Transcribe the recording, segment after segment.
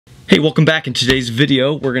Hey, welcome back. In today's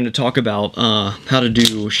video, we're going to talk about how to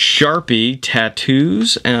do Sharpie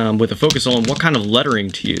tattoos with a focus on what kind of lettering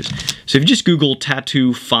to use. So if you just Google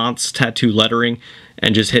tattoo fonts, tattoo lettering,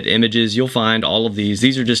 and just hit images, you'll find all of these.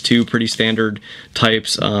 These are just two pretty standard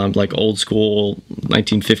types, like old school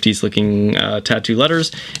 1950s looking tattoo letters,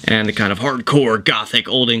 and the kind of hardcore gothic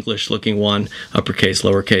old English looking one, uppercase,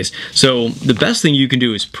 lowercase. So the best thing you can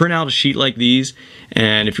do is print out a sheet like these,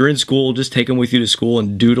 and if you're in school, just take them with you to school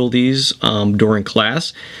and doodle these during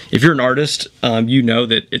class. If you're an artist, you know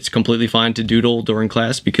that it's completely fine to doodle during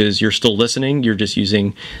class because you're still listening. You're just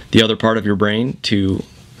using the other part of your brain to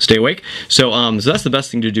stay awake. So that's the best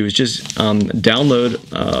thing to do is just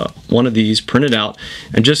download one of these, print it out,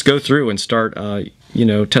 and just go through and start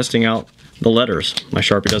testing out the letters. My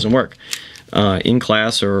Sharpie doesn't work in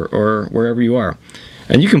class or wherever you are.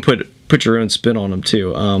 And you can put your own spin on them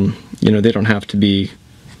too. They don't have to be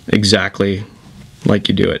exactly like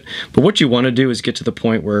you do it. But what you want to do is get to the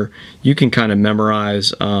point where you can kind of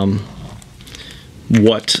memorize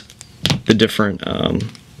what the different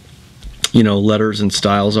letters and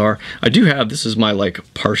styles are. I do have, this is my like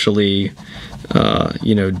partially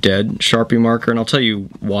dead Sharpie marker, and I'll tell you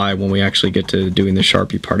why when we actually get to doing the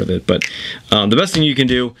Sharpie part of it. But the best thing you can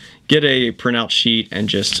do, get a printout sheet and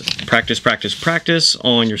just practice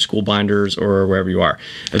on your school binders or wherever you are.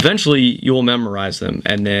 Eventually you will memorize them,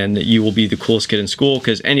 and then you will be the coolest kid in school,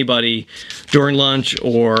 because anybody during lunch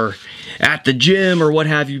or at the gym or what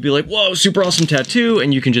have you be like, whoa, super awesome tattoo,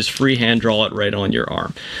 and you can just freehand draw it right on your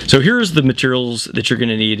arm. So here's the materials that you're going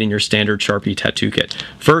to need in your standard Sharpie tattoo kit.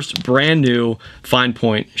 First, brand new fine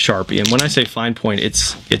point Sharpie, and when I say fine point,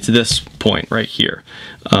 it's this point right here,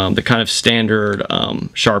 the kind of standard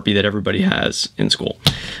Sharpie that everybody has in school.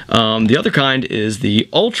 The other kind is the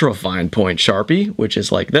ultra fine point Sharpie, which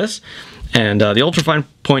is like this. And the ultra fine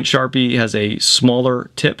point Sharpie has a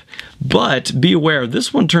smaller tip, but be aware,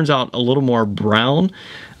 this one turns out a little more brown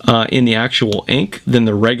in the actual ink than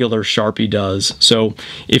the regular Sharpie does. So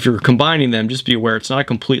if you're combining them, just be aware it's not a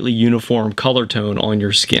completely uniform color tone on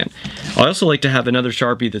your skin. I also like to have another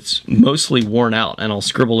Sharpie that's mostly worn out, and I'll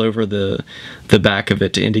scribble over the back of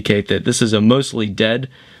it to indicate that this is a mostly dead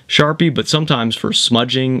Sharpie, but sometimes for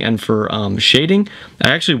smudging and for shading,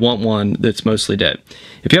 I actually want one that's mostly dead.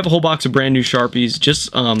 If you have a whole box of brand new Sharpies, just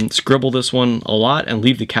scribble this one a lot and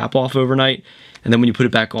leave the cap off overnight, and then when you put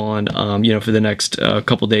it back on, for the next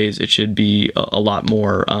couple days, it should be a lot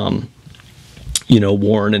more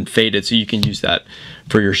worn and faded, so you can use that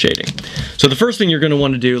for your shading. So the first thing you're going to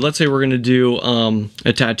want to do, let's say we're going to do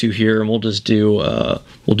a tattoo here, and we'll just do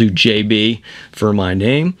we'll do JB for my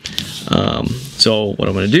name. So what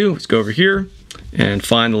I'm going to do is go over here and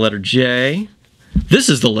find the letter J. This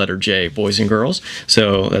is the letter J, boys and girls.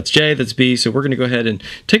 So that's J, that's B. So we're going to go ahead and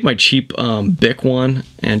take my cheap Bic one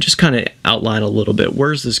and just kind of outline a little bit.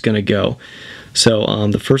 Where's this going to go? So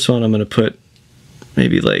the first one I'm going to put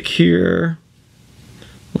maybe like here,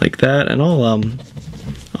 like that, and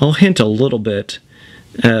I'll hint a little bit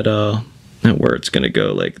at where it's going to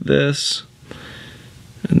go, like this,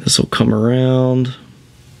 and this will come around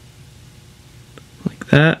like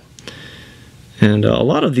that. And a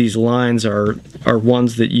lot of these lines are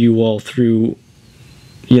ones that you will, through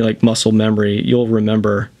like muscle memory, you'll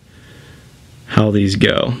remember how these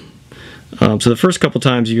go. So the first couple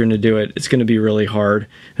times you're going to do it, it's going to be really hard.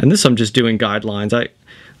 And this I'm just doing guidelines.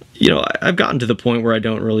 I've gotten to the point where I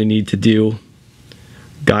don't really need to do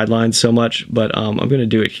guidelines so much, but I'm going to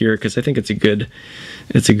do it here because I think it's a good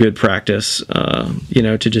practice,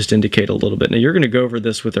 to just indicate a little bit. Now you're going to go over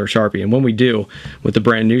this with our Sharpie, and when we do with the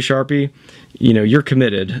brand new Sharpie, you're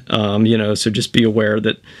committed, so just be aware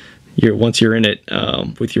that once you're in it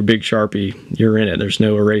with your big Sharpie, you're in it. There's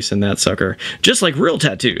no erasing that sucker, just like real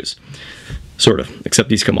tattoos. Sort of, except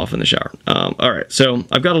these come off in the shower. Alright, so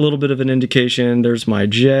I've got a little bit of an indication. There's my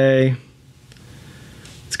J.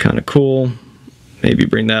 It's kind of cool. Maybe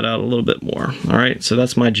bring that out a little bit more. Alright, so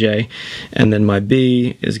that's my J. And then my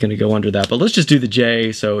B is going to go under that. But let's just do the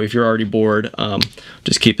J, so if you're already bored,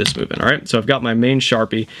 just keep this moving. Alright, so I've got my main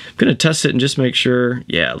Sharpie. I'm going to test it and just make sure.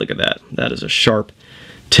 Yeah, look at that. That is a sharp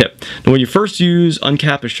tip. Now when you first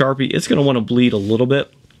uncap a Sharpie, it's going to want to bleed a little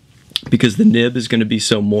bit, because the nib is going to be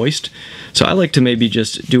so moist. So I like to maybe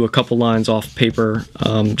just do a couple lines off paper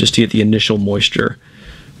just to get the initial moisture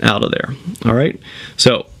out of there. All right,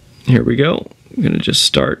 so here we go. I'm going to just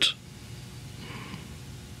start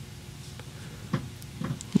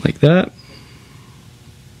like that.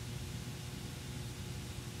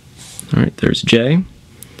 All right, there's J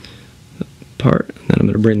part, and then I'm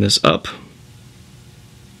going to bring this up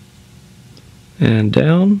and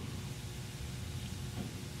down.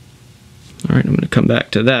 All right, I'm going to come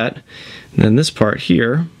back to that. And then this part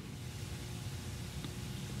here,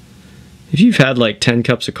 if you've had like 10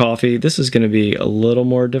 cups of coffee, this is going to be a little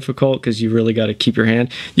more difficult because you really got to keep your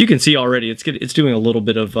hand. You can see already it's doing a little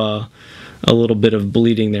bit of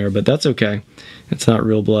bleeding there, but that's okay. It's not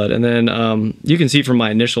real blood. And then you can see from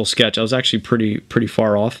my initial sketch, I was actually pretty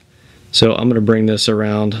far off. So I'm going to bring this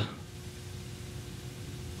around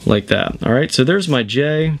like that. All right, so there's my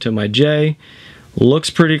J to my J. Looks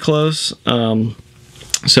pretty close.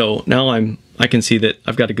 So now I can see that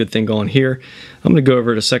I've got a good thing going here. I'm going to go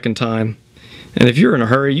over it a second time. And if you're in a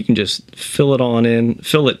hurry, you can just fill it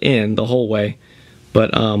in the whole way. But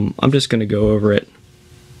I'm just going to go over it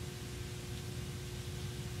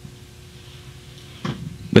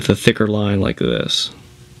with a thicker line like this.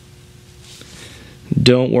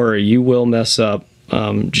 Don't worry, you will mess up.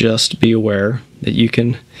 Just be aware that you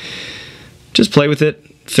can just play with it,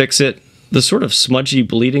 fix it. The sort of smudgy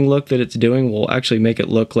bleeding look that it's doing will actually make it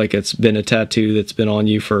look like it's been a tattoo that's been on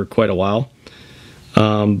you for quite a while.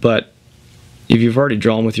 But if you've already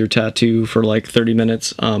drawn with your tattoo for like 30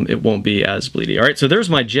 minutes, it won't be as bleedy. All right, so there's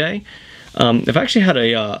my J. If I actually had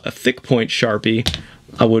a thick point Sharpie,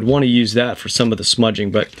 I would want to use that for some of the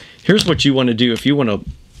smudging. But here's what you want to do. If you want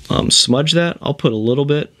to smudge that, I'll put a little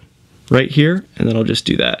bit right here, and then I'll just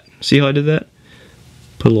do that. See how I did that?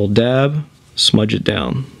 Put a little dab, smudge it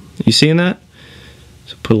down. You seeing that?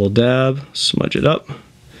 So put a little dab, smudge it up.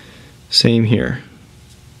 Same here.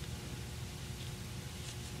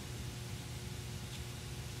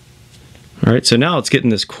 All right, so now it's getting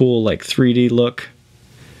this cool like 3D look.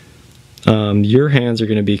 Your hands are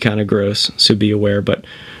going to be kind of gross, so be aware. But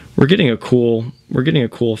we're getting a cool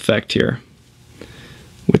effect here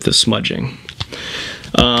with the smudging.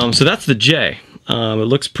 So that's the J. It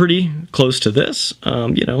looks pretty close to this.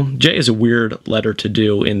 You know, J is a weird letter to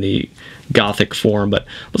do in the Gothic form, but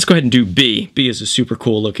let's go ahead and do B. B is a super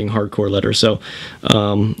cool looking hardcore letter. So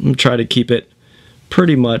I'm going to try to keep it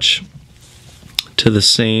pretty much to the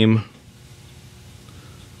same.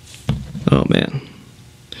 Oh man.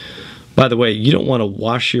 By the way, you don't want to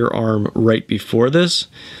wash your arm right before this,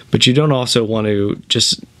 but you don't also want to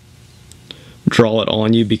just draw it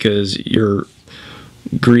on you because your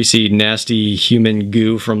greasy, nasty human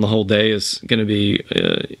goo from the whole day is going to be,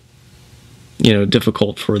 you know,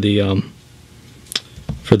 difficult for the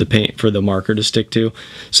marker to stick to.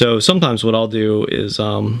 So sometimes what I'll do is,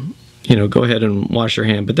 you know, go ahead and wash your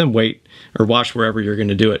hand, but then wait, or wash wherever you're going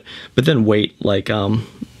to do it, but then wait like,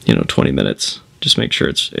 you know, 20 minutes. Just make sure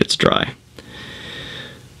it's dry.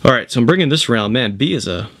 All right, so I'm bringing this around. Man, B is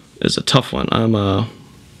a tough one.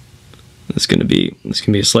 It's gonna be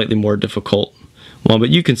a slightly more difficult one, but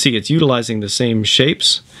you can see it's utilizing the same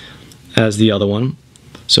shapes as the other one.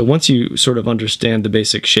 So once you sort of understand the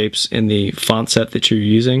basic shapes in the font set that you're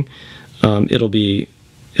using, it'll be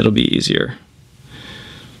easier.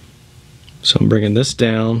 So I'm bringing this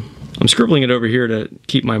down. I'm scribbling it over here to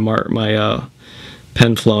keep my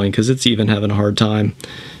pen flowing because it's even having a hard time,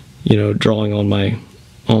 you know, drawing on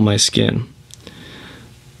my skin.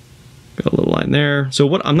 Got a little line there. So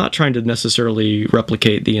what I'm not trying to necessarily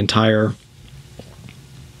replicate the entire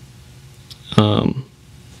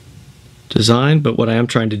design, but what I am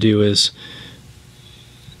trying to do is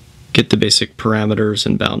get the basic parameters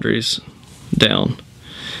and boundaries down,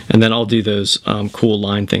 and then I'll do those cool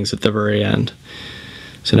line things at the very end.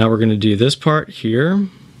 So now we're going to do this part here.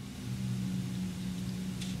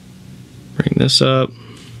 Bring this up.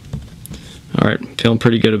 All right, feeling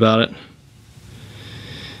pretty good about it.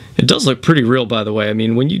 It does look pretty real, by the way. I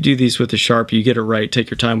mean, when you do these with the Sharpie, you get it right, take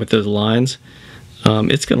your time with those lines,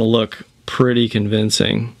 it's going to look pretty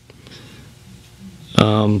convincing.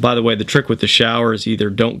 By the way, the trick with the shower is either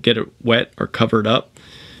don't get it wet or cover it up,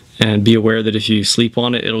 and be aware that if you sleep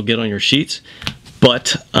on it, it'll get on your sheets.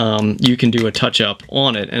 But you can do a touch-up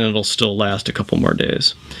on it, and it'll still last a couple more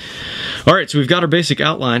days. All right, so we've got our basic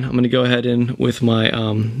outline. I'm going to go ahead in with my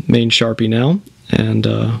main Sharpie now, and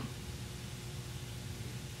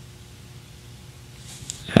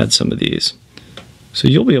add some of these. So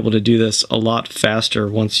you'll be able to do this a lot faster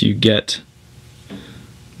once you get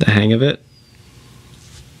the hang of it.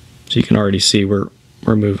 So you can already see we're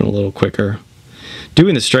moving a little quicker.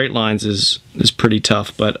 Doing the straight lines is pretty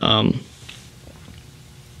tough, but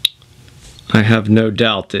I have no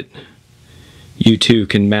doubt that you too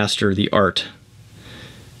can master the art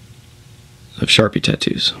of Sharpie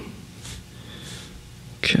tattoos.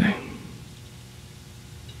 Okay.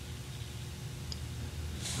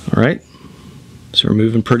 All right, so we're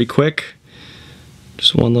moving pretty quick.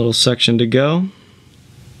 Just one little section to go.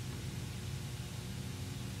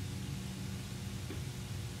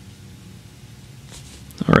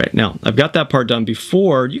 All right, now I've got that part done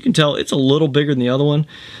before. You can tell it's a little bigger than the other one.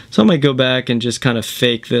 So I might go back and just kind of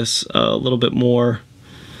fake this a little bit more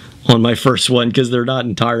on my first one because they're not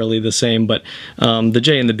entirely the same, but the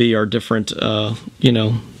J and the B are different, you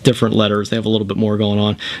know, different letters. They have a little bit more going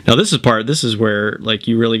on. Now this is where like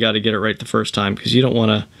you really got to get it right the first time because you don't want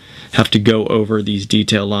to have to go over these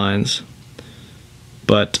detail lines.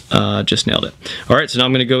 But just nailed it. All right, so now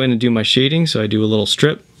I'm going to go in and do my shading. So I do a little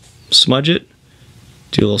strip, smudge it,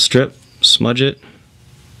 do a little strip, smudge it,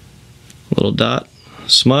 a little dot,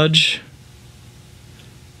 smudge,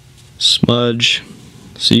 smudge.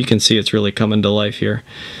 So you can see it's really coming to life here.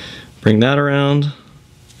 Bring that around,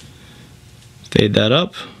 fade that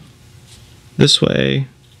up this way,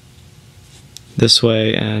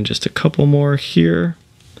 and just a couple more here.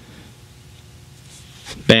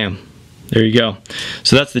 Bam. There you go.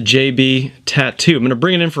 So that's the JB tattoo. I'm going to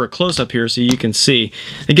bring it in for a close-up here so you can see.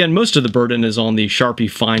 Again, most of the burden is on the Sharpie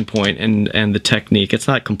fine point and the technique. It's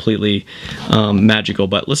not completely magical,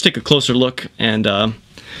 but let's take a closer look and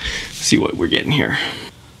see what we're getting here.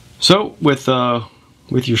 So with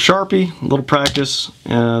your Sharpie, a little practice,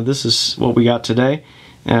 this is what we got today.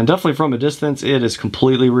 And definitely from a distance, it is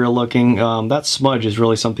completely real looking. That smudge is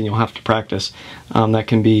really something you'll have to practice. That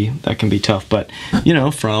can be tough, but you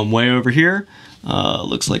know, from way over here,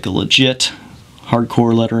 looks like a legit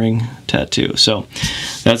hardcore lettering tattoo. So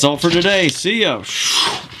that's all for today. See ya.